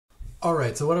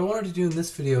Alright, so what I wanted to do in this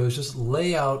video is just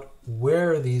lay out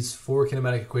where these four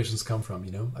kinematic equations come from,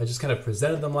 you know? I just kind of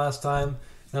presented them last time.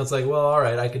 Now it's like, well,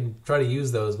 alright, I can try to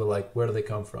use those, but like, where do they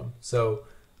come from? So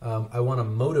I want to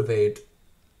motivate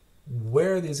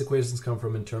where these equations come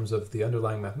from in terms of the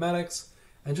underlying mathematics,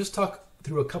 and just talk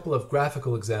through a couple of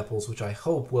graphical examples, which I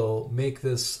hope will make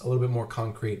this a little bit more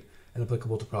concrete and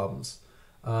applicable to problems.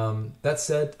 That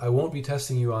said, I won't be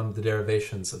testing you on the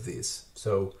derivations of these,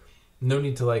 so no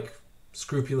need to like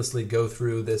scrupulously go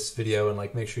through this video and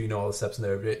like make sure you know all the steps in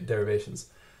their derivations.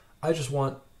 I just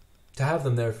want to have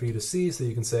them there for you to see so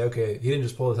you can say, okay, he didn't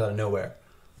just pull this out of nowhere.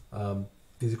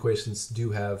 These equations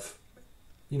do have,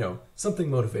 you know, something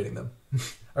motivating them.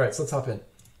 All right, so let's hop in.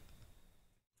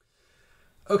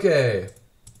 Okay,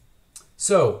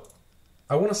 so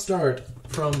I want to start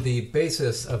from the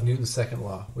basis of Newton's second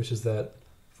law, which is that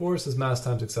force is mass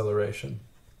times acceleration.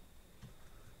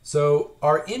 So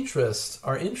our interest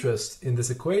in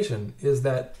this equation is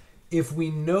that if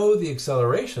we know the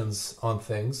accelerations on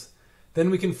things, then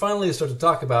we can finally start to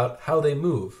talk about how they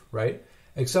move, right?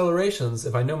 Accelerations,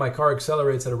 if I know my car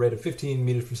accelerates at a rate of 15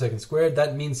 meters per second squared,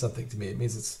 that means something to me. It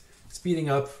means it's speeding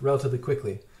up relatively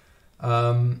quickly.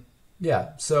 Yeah,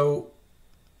 so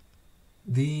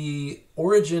the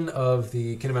origin of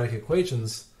the kinematic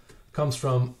equations comes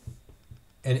from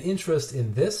an interest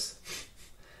in this,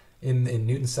 in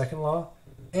Newton's second law,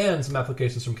 and some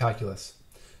applications from calculus.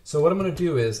 So what I'm going to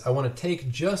do is I want to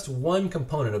take just one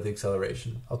component of the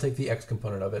acceleration. I'll take the x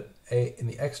component of it, in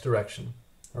the x direction,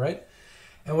 all right?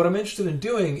 And what I'm interested in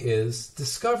doing is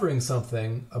discovering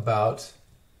something about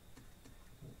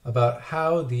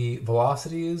how the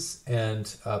velocities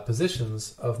and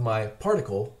positions of my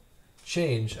particle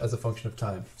change as a function of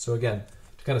time. So again,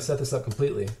 to kind of set this up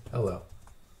completely, hello,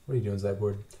 what are you doing,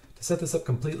 Zyboard? To set this up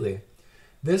completely,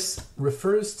 this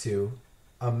refers to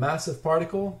a massive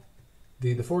particle.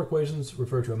 The four equations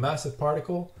refer to a massive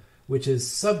particle which is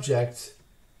subject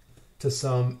to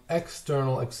some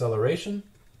external acceleration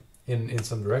in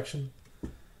some direction,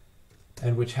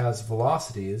 and which has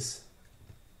velocities,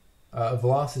 a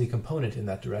velocity component in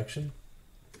that direction,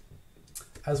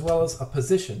 as well as a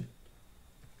position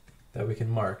that we can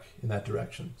mark in that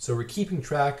direction. So we're keeping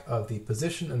track of the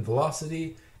position and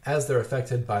velocity as they're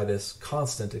affected by this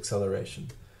constant acceleration.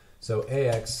 So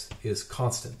ax is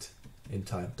constant in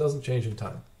time, doesn't change in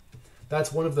time. That's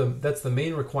the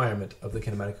main requirement of the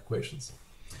kinematic equations.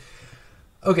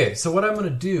 Okay, so what I'm going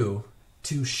to do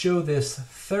to show this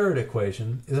third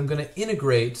equation is I'm going to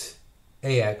integrate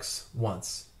ax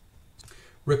once.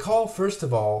 Recall first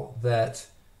of all that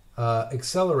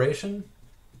acceleration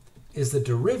is the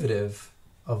derivative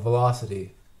of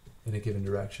velocity in a given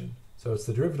direction. So it's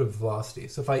the derivative of velocity.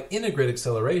 So if I integrate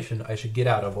acceleration, I should get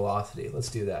out a velocity.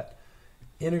 Let's do that.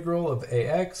 Integral of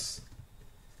ax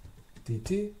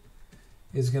dt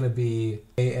is going to be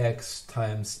ax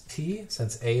times t,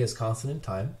 since a is constant in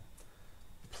time,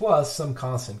 plus some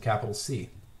constant, capital C.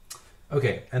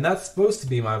 Okay, and that's supposed to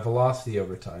be my velocity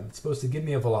over time. It's supposed to give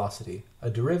me a velocity. A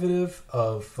derivative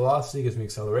of velocity gives me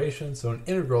acceleration, so an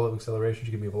integral of acceleration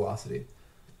should give me velocity.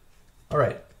 All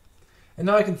right. And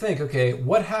now I can think, okay,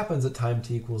 what happens at time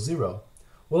t equals 0?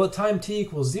 Well, at time t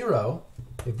equals 0,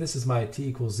 if this is my t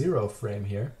equals 0 frame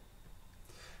here,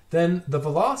 then the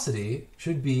velocity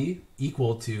should be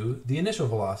equal to the initial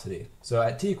velocity. So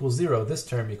at t equals 0, this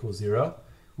term equals 0,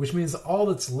 which means all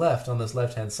that's left on this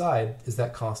left-hand side is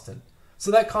that constant.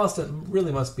 So that constant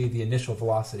really must be the initial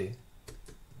velocity.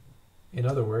 In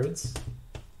other words,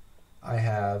 I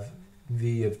have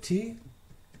v of t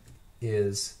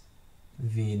is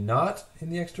v naught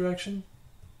in the x direction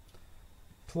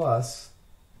plus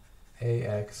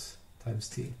ax times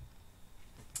t.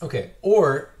 Okay,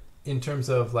 or in terms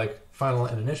of like final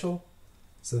and initial,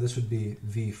 so this would be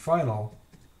v final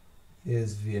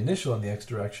is v initial in the x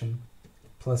direction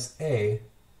plus a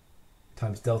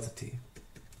times delta t.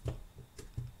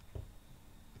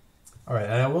 All right,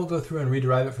 and I won't go through and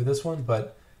rederive it for this one,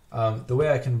 but the way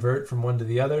I convert from one to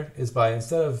the other is by,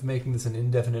 instead of making this an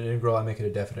indefinite integral, I make it a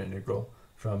definite integral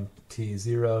from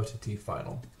t0 to t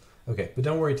final. Okay, but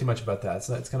don't worry too much about that.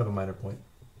 It's kind of a minor point.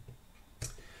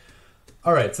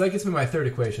 All right, so that gets me my third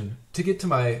equation. To get to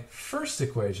my first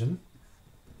equation,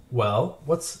 well,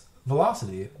 what's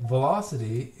velocity?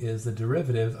 Velocity is the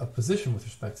derivative of position with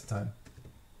respect to time.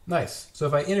 Nice. So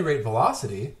if I integrate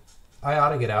velocity, I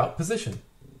ought to get out position.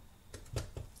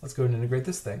 Let's go and integrate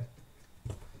this thing.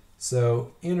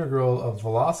 So integral of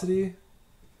velocity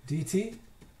dt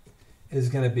is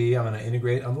going to be, I'm going to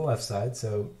integrate on the left side,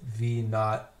 so v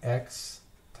naught x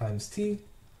times t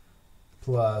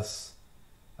plus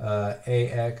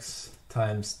ax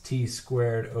times t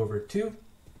squared over 2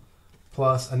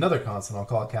 plus another constant, I'll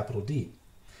call it capital D.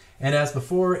 And as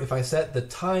before, if I set the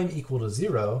time equal to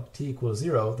 0, t equal to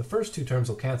 0, the first two terms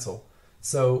will cancel.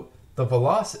 So the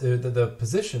velocity, the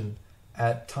position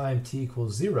at time t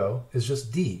equals 0 is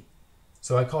just d.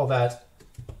 So I call that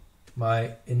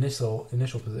my initial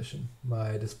position.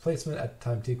 My displacement at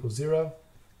time t equals 0,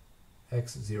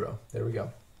 x0. There we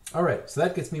go. All right, so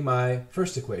that gets me my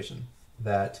first equation,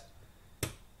 that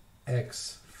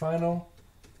x final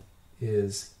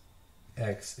is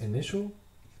x initial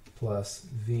plus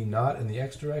v naught in the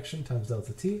x direction times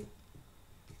delta t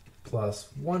plus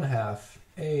 1/2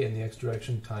 a in the x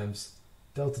direction times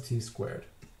delta t squared.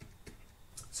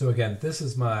 So again, this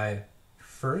is my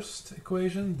first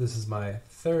equation. This is my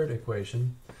third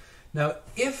equation. Now,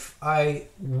 if I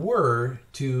were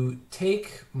to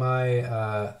take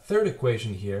my third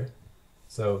equation here,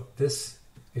 so this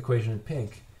equation in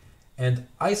pink, and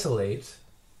isolate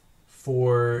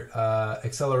for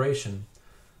acceleration,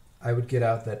 I would get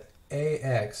out that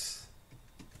ax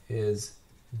is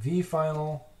v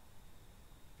final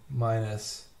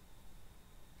minus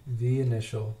v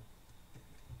initial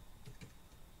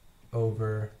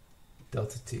over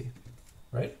delta t,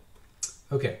 right?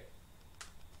 Okay.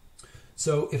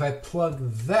 So if I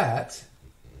plug that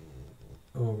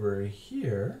over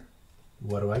here,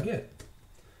 what do I get?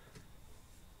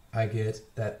 I get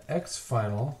that x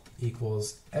final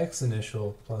equals x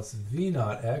initial plus v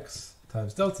naught x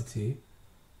times delta t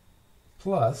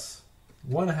plus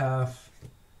 1/2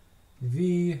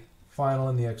 v final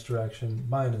in the x direction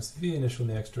minus v initial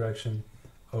in the x direction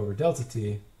over delta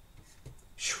t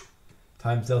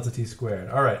times delta t squared.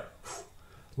 All right,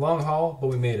 long haul, but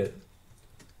we made it.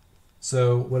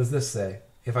 So what does this say?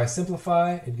 If I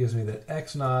simplify, it gives me that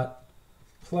x naught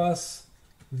plus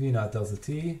v naught delta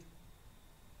t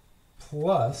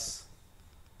plus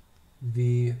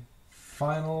the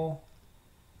final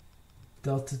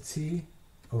delta t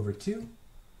over 2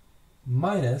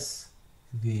 minus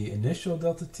the initial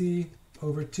delta t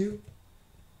over 2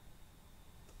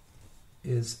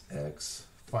 is x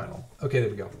final. Okay,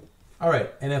 there we go. All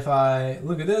right, and if I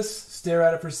look at this, stare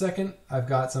at it for a second, I've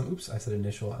got some, oops, I said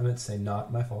initial. I meant to say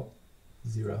not, my fault.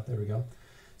 0, there we go.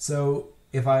 So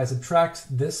if I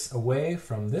subtract this away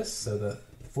from this, so the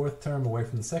fourth term away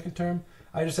from the second term,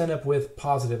 I just end up with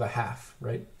positive 1/2,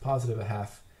 right? Positive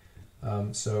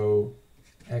 1/2. So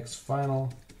x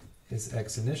final is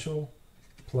x initial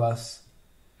plus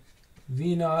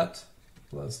v naught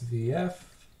plus vf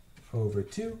over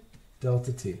 2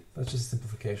 delta t. That's just a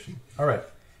simplification. All right.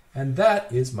 And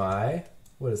that is my,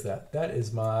 what is that? That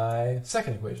is my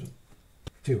second equation.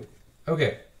 2.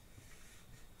 Okay.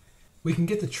 We can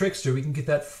get the trickster, we can get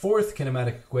that fourth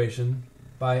kinematic equation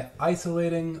by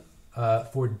isolating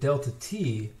for delta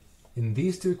t in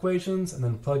these two equations and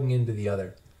then plugging into the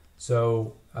other.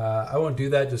 So I won't do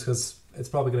that just because it's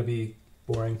probably going to be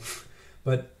boring.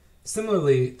 But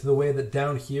similarly to the way that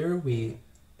down here we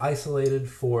isolated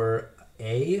for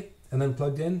a and then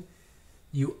plugged in,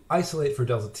 you isolate for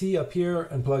delta t up here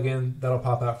and plug in, that'll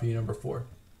pop out for you number 4.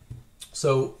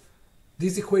 So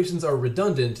these equations are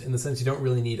redundant in the sense you don't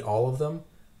really need all of them,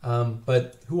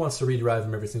 but who wants to rederive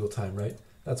them every single time, right?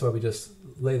 That's why we just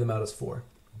lay them out as 4.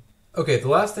 Okay, the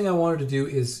last thing I wanted to do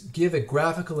is give a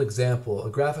graphical example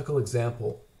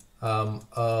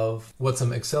of what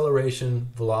some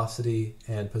acceleration, velocity,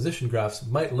 and position graphs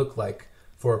might look like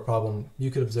for a problem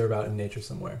you could observe out in nature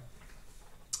somewhere.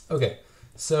 Okay,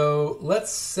 so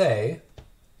let's say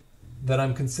that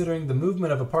I'm considering the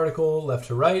movement of a particle left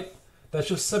to right that's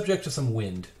just subject to some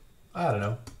wind. I don't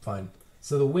know, fine.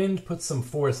 So the wind puts some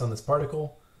force on this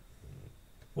particle.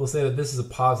 We'll say that this is a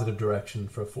positive direction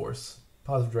for a force.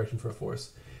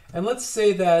 And let's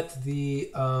say that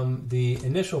the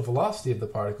initial velocity of the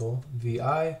particle,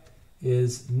 vi,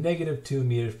 is -2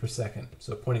 meters per second,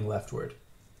 so pointing leftward.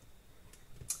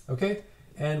 Okay,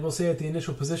 and we'll say that the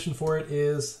initial position for it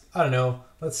is, I don't know,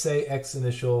 let's say x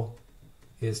initial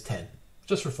is 10,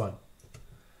 just for fun.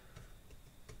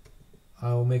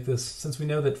 I'll make this, since we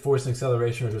know that force and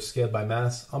acceleration are just scaled by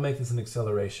mass, I'll make this an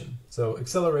acceleration. So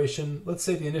acceleration, let's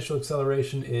say the initial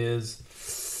acceleration is,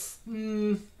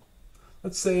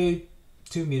 let's say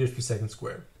 2 meters per second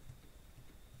squared.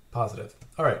 Positive.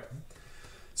 All right.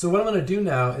 So what I'm going to do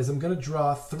now is I'm going to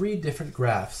draw 3 different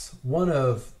graphs. One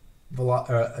of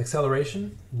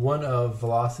acceleration, one of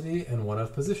velocity, and one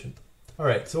of position. All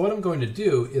right. So what I'm going to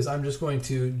do is I'm just going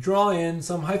to draw in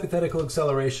some hypothetical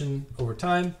acceleration over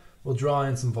time. We'll draw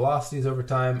in some velocities over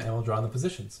time, and we'll draw in the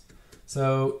positions.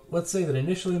 So let's say that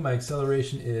initially my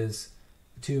acceleration is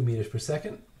 2 meters per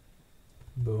second.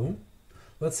 Boom.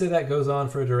 Let's say that goes on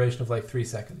for a duration of like 3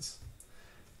 seconds.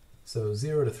 So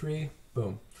 0 to 3,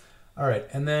 boom. All right,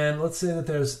 and then let's say that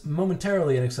there's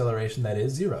momentarily an acceleration that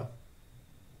is 0.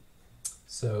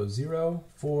 So 0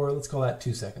 for, let's call that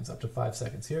 2 seconds, up to 5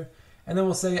 seconds here. And then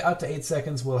we'll say out to 8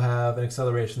 seconds, we'll have an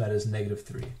acceleration that is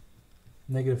 -3.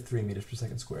 -3 meters per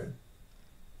second squared.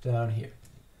 Down here.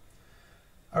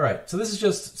 All right, so this is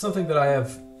just something that I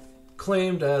have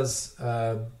claimed as,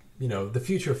 the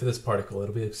future for this particle.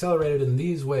 It'll be accelerated in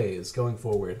these ways going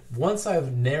forward. Once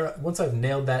I've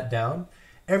nailed that down,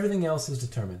 everything else is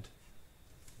determined.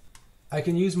 I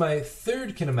can use my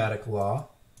third kinematic law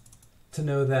to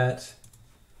know that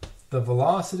the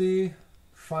velocity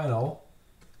final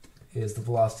is the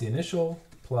velocity initial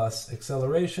plus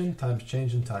acceleration times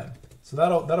change in time. So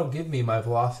that'll give me my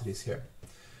velocities here.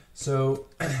 So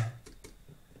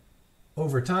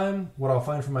over time, what I'll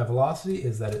find for my velocity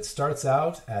is that it starts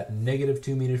out at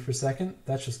 -2 meters per second.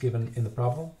 That's just given in the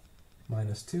problem,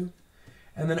 -2.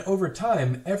 And then over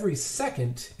time, every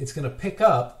second, it's going to pick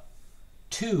up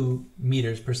 2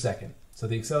 meters per second. So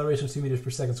the acceleration is 2 meters per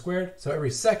second squared. So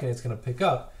every second, it's going to pick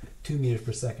up 2 meters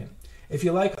per second. If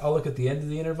you like, I'll look at the end of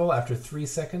the interval after 3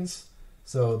 seconds.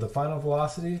 So the final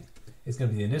velocity is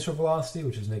going to be the initial velocity,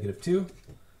 which is -2,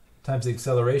 times the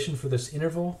acceleration for this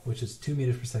interval, which is 2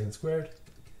 meters per second squared,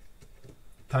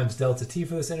 times delta t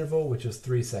for this interval, which is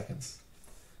 3 seconds.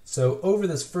 So over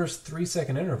this first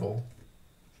 3-second interval,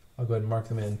 I'll go ahead and mark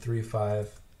them in 3,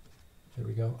 5. There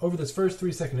we go. Over this first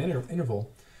 3-second interval,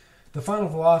 the final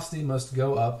velocity must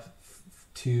go up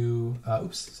to,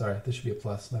 this should be a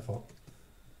plus, my fault.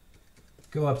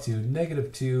 Go up to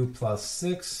 -2 plus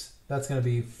 6. That's going to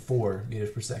be 4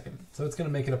 meters per second. So it's going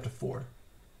to make it up to 4.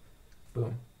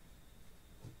 Boom.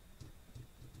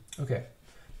 Okay.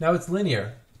 Now it's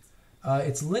linear.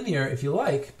 It's linear, if you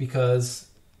like, because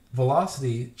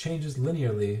velocity changes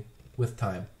linearly with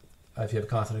time if you have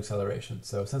constant acceleration.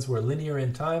 So since we're linear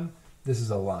in time, this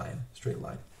is a line, straight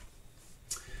line.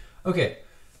 Okay,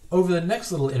 over the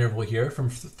next little interval here, from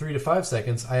 3 to 5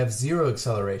 seconds, I have 0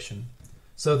 acceleration.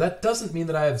 So that doesn't mean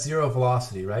that I have 0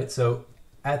 velocity, right? So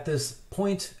at this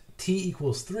point t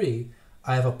equals 3,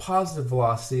 I have a positive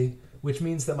velocity, which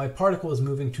means that my particle is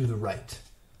moving to the right.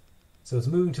 So it's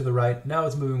moving to the right. Now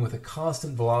it's moving with a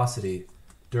constant velocity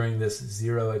during this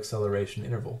 0 acceleration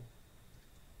interval.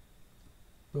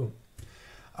 Boom.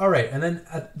 All right, and then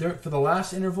for the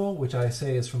last interval, which I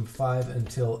say is from 5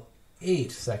 until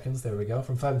 8 seconds, there we go,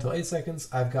 from 5 until 8 seconds,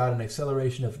 I've got an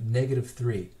acceleration of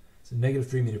 -3. So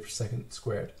 -3 meters per second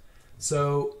squared.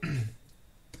 So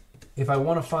if I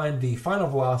want to find the final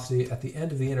velocity at the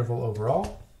end of the interval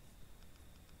overall,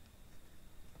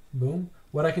 boom,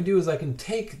 what I can do is I can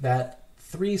take that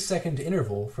 3-second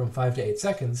interval from 5 to 8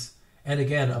 seconds and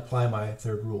again apply my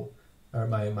third rule, or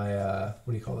my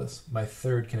my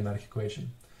third kinematic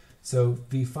equation. So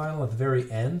V final at the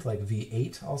very end, like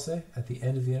V8, I'll say, at the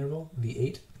end of the interval,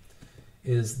 V8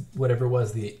 is whatever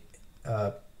was the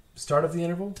start of the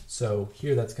interval. So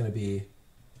here that's going to be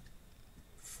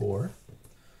 4,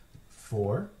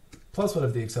 plus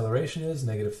whatever the acceleration is,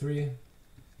 -3,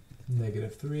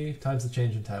 -3, times the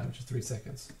change in time, which is 3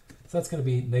 seconds. So that's going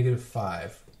to be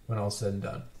 -5 when all's said and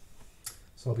done.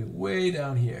 So I'll be way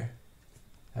down here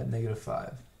at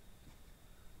 -5.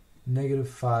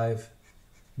 -5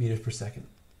 meters per second.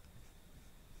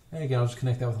 And again, I'll just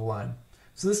connect that with a line.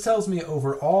 So this tells me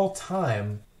over all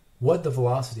time what the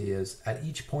velocity is at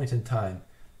each point in time,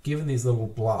 given these little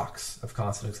blocks of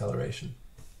constant acceleration.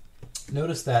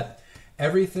 Notice that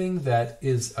everything that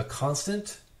is a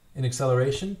constant in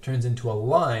acceleration turns into a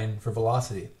line for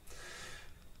velocity.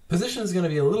 Position is going to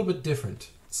be a little bit different.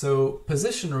 So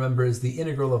position, remember, is the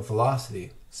integral of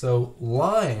velocity. So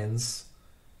lines,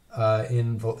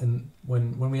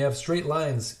 when we have straight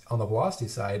lines on the velocity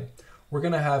side, we're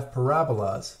going to have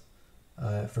parabolas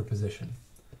for position.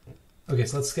 Okay,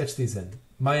 so let's sketch these in.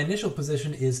 My initial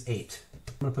position is 8.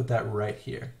 I'm going to put that right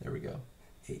here. There we go,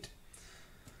 8.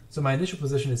 So my initial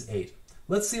position is 8.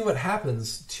 Let's see what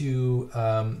happens to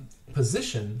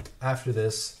position after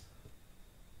this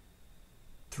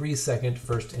 3-second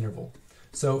first interval.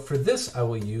 So for this, I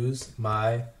will use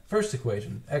my first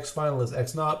equation. X final is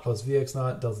x naught plus vx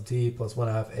naught delta t plus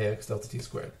 1/2 ax delta t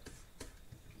squared.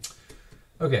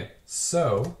 Okay,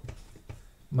 so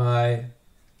my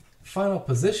final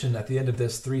position at the end of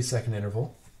this 3-second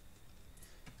interval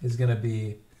is going to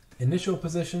be initial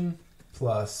position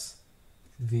plus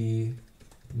v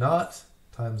naught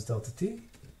times delta t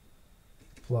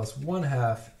plus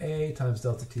 1/2 a times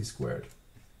delta t squared.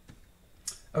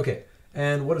 Okay,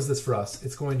 and what is this for us?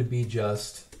 It's going to be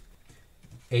just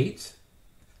 8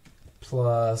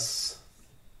 plus,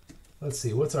 let's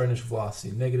see, what's our initial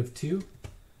velocity? -2.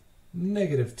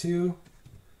 -2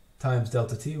 times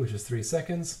delta t, which is 3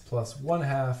 seconds, plus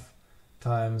 1/2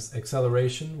 times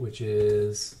acceleration, which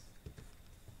is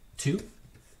 2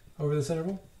 over this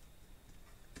interval,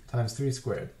 times 3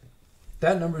 squared.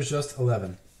 That number is just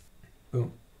 11.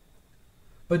 Boom.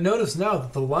 But notice now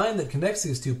that the line that connects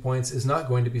these 2 points is not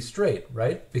going to be straight,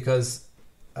 right? Because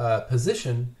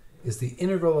position is the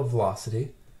integral of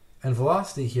velocity, and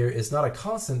velocity here is not a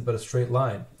constant but a straight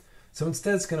line. So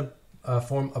instead it's going to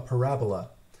form a parabola.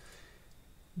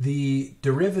 The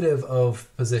derivative of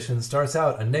position starts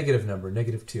out a negative number,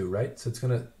 -2, right? So it's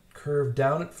going to curve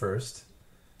down at first.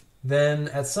 Then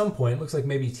at some point, it looks like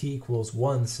maybe t equals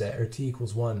 1 set, or t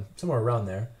equals 1, somewhere around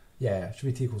there. Yeah, it should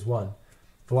be t equals 1.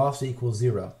 Velocity equals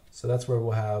 0. So that's where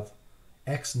we'll have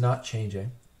x not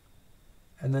changing.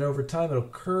 And then over time, it'll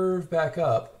curve back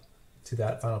up to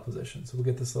that final position. So we'll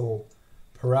get this little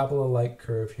parabola-like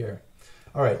curve here.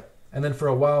 All right, and then for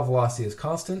a while, velocity is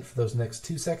constant for those next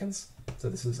 2 seconds. So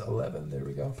this is 11, there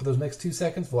we go. For those next 2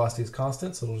 seconds, velocity is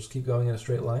constant, so it'll just keep going in a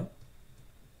straight line.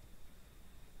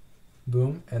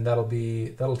 Boom, and that'll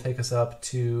take us up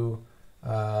to,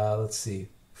 let's see,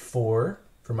 4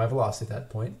 for my velocity at that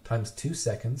point, times 2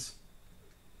 seconds,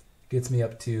 gets me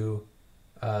up to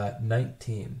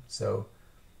 19. So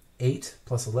 8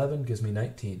 plus 11 gives me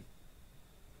 19.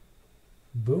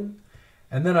 Boom.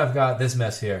 And then I've got this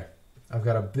mess here. I've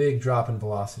got a big drop in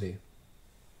velocity.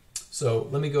 So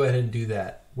let me go ahead and do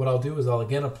that. What I'll do is I'll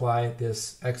again apply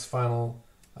this x final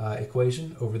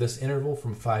equation over this interval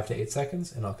from 5 to 8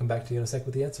 seconds, and I'll come back to you in a sec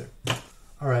with the answer.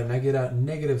 All right, and I get out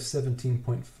negative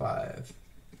 17.5.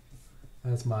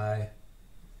 That's my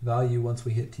value once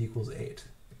we hit t equals 8.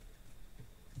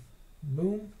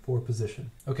 Boom, for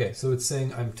position. Okay, so it's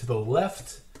saying I'm to the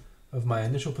left of my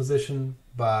initial position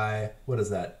by, what is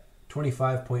that,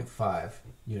 25.5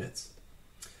 units.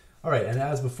 All right, and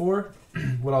as before,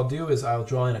 what I'll do is I'll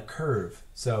draw in a curve.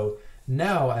 So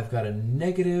now I've got a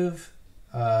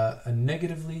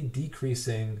negatively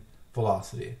decreasing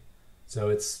velocity. So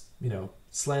it's,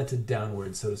 slanted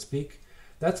downward, so to speak.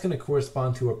 That's going to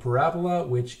correspond to a parabola,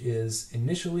 which is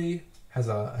initially has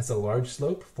a large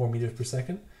slope, 4 meters per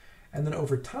second, and then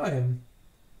over time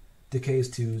decays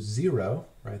to 0,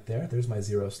 right there. There's my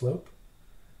 0 slope,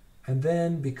 and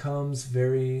then becomes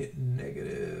very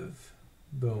negative.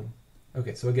 Boom.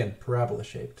 Okay, so again, parabola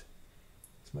shaped.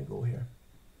 That's my goal here.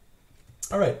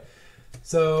 All right,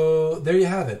 so there you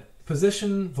have it.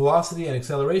 Position, velocity, and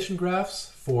acceleration graphs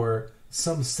for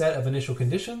some set of initial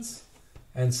conditions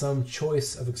and some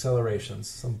choice of accelerations,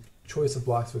 some choice of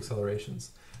blocks of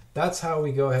accelerations. That's how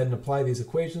we go ahead and apply these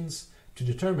equations to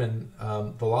determine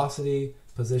velocity,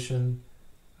 position,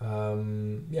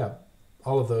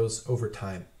 all of those over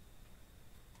time.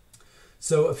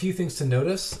 So a few things to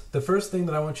notice. The first thing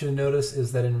that I want you to notice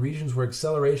is that in regions where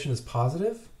acceleration is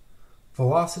positive,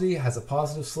 velocity has a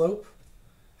positive slope.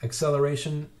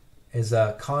 Acceleration is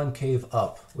a concave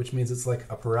up, which means it's like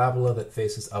a parabola that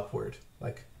faces upward,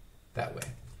 like that way.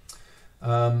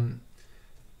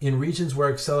 In regions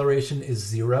where acceleration is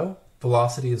 0,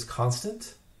 velocity is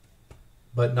constant,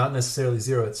 but not necessarily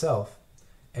 0 itself.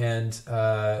 And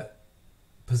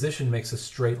position makes a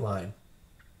straight line.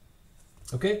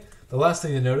 Okay, the last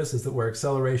thing to notice is that where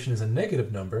acceleration is a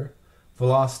negative number,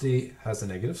 velocity has a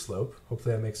negative slope.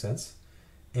 Hopefully that makes sense.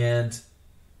 And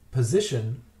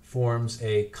position forms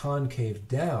a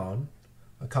concave-down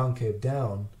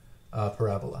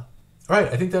parabola. All right,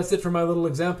 I think that's it for my little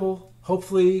example.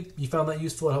 Hopefully you found that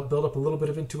useful. It helped build up a little bit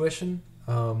of intuition.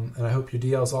 And I hope your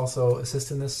DLs also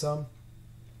assist in this some.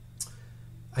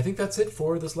 I think that's it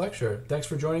for this lecture. Thanks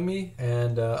for joining me,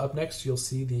 and up next you'll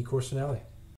see the course finale.